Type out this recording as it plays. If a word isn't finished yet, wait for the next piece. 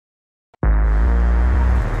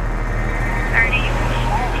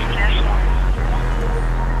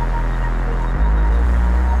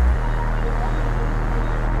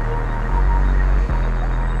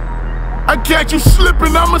catch you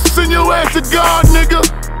slipping, I'ma send your ass to God, nigga.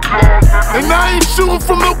 And I ain't shooting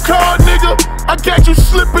from no car, nigga. I catch you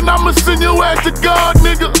slipping, I'ma send your ass to God,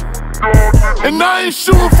 nigga. And I ain't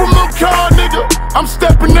shooting from no car, nigga. I'm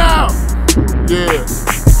stepping out. Yeah,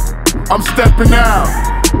 I'm stepping out.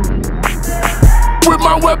 With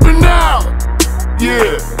my weapon out.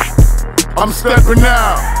 Yeah, I'm stepping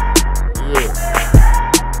out. Yeah.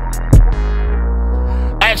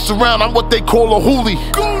 Ask around, I'm what they call a hoolie.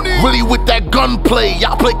 Really with that gunplay,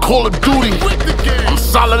 y'all play Call of Duty. I'm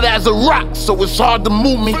solid as a rock, so it's hard to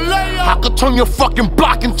move me. I could turn your fucking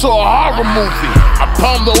block into a horror movie. I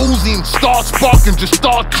palm the Uzi and start sparking, just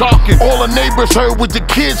start talking. All the neighbors heard was the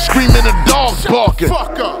kids screaming, the dogs barking.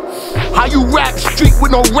 How you rap street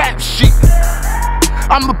with no rap sheet?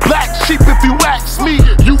 I'm the black sheep if you ask me.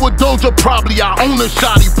 You a doja probably, I own a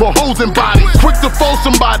shotty, put hoes in bodies. Quick to fold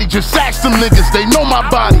somebody, just ask them niggas, they know my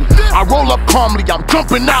body. I roll up calmly, I'm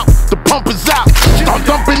jumping out, the pump is out. I'm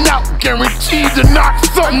dumping out, guaranteed to knock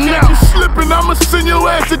something out. You slipping, I'ma send your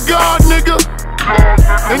ass to God, nigga.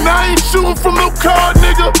 And I ain't shooting from no car,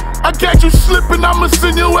 nigga. I catch you slipping, I'ma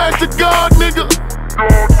send your ass to God, nigga.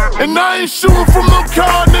 And I ain't shooting from no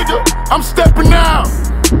car, nigga. I'm stepping out.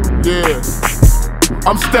 Yeah,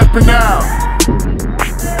 I'm stepping out.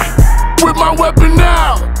 With my weapon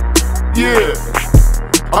out. Yeah,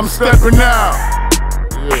 I'm stepping out.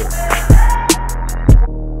 Yeah.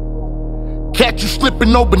 Catch you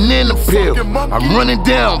slipping, no banana peel. I'm running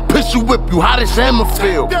down, pistol whip you, how this hammer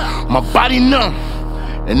feel. My body numb,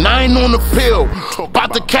 and I ain't on the pill.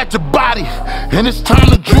 About to catch a body, and it's time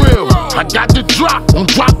to drill. I got the drop, don't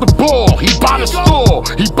drop the ball. He by the store,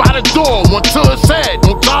 he by the door. One to his head,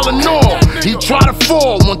 don't dollar no. He try to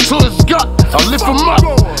fall, one to his gut. I lift him up,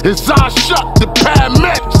 his eyes shut. The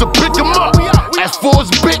paramedics to pick him up. As for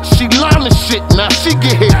his bitch, she line the shit, now she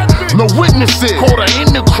get hit. No witnesses, caught her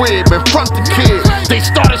in the crib in front the kid. They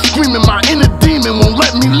started screaming, my inner demon won't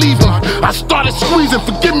let me leave him. I started squeezing,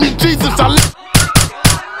 forgive me Jesus,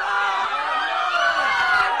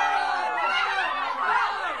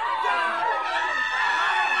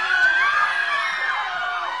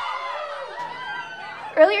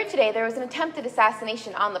 Earlier today, there was an attempted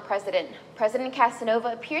assassination on the president. President Casanova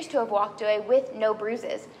appears to have walked away with no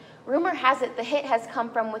bruises. Rumor has it the hit has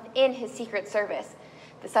come from within his Secret Service.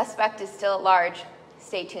 The suspect is still at large.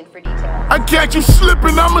 Stay tuned for details. I catch you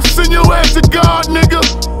slipping, I'ma send your ass to God, nigga.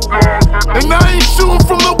 And I ain't shooting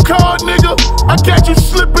from no car, nigga. I catch you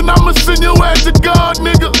slipping, I'ma send your ass to God,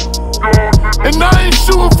 nigga. And I ain't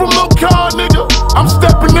shooting from no car, nigga. I'm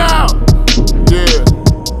stepping out.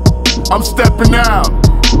 Yeah, I'm stepping out.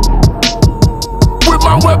 With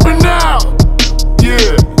my weapon out.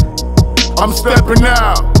 Yeah, I'm stepping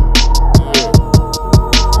out.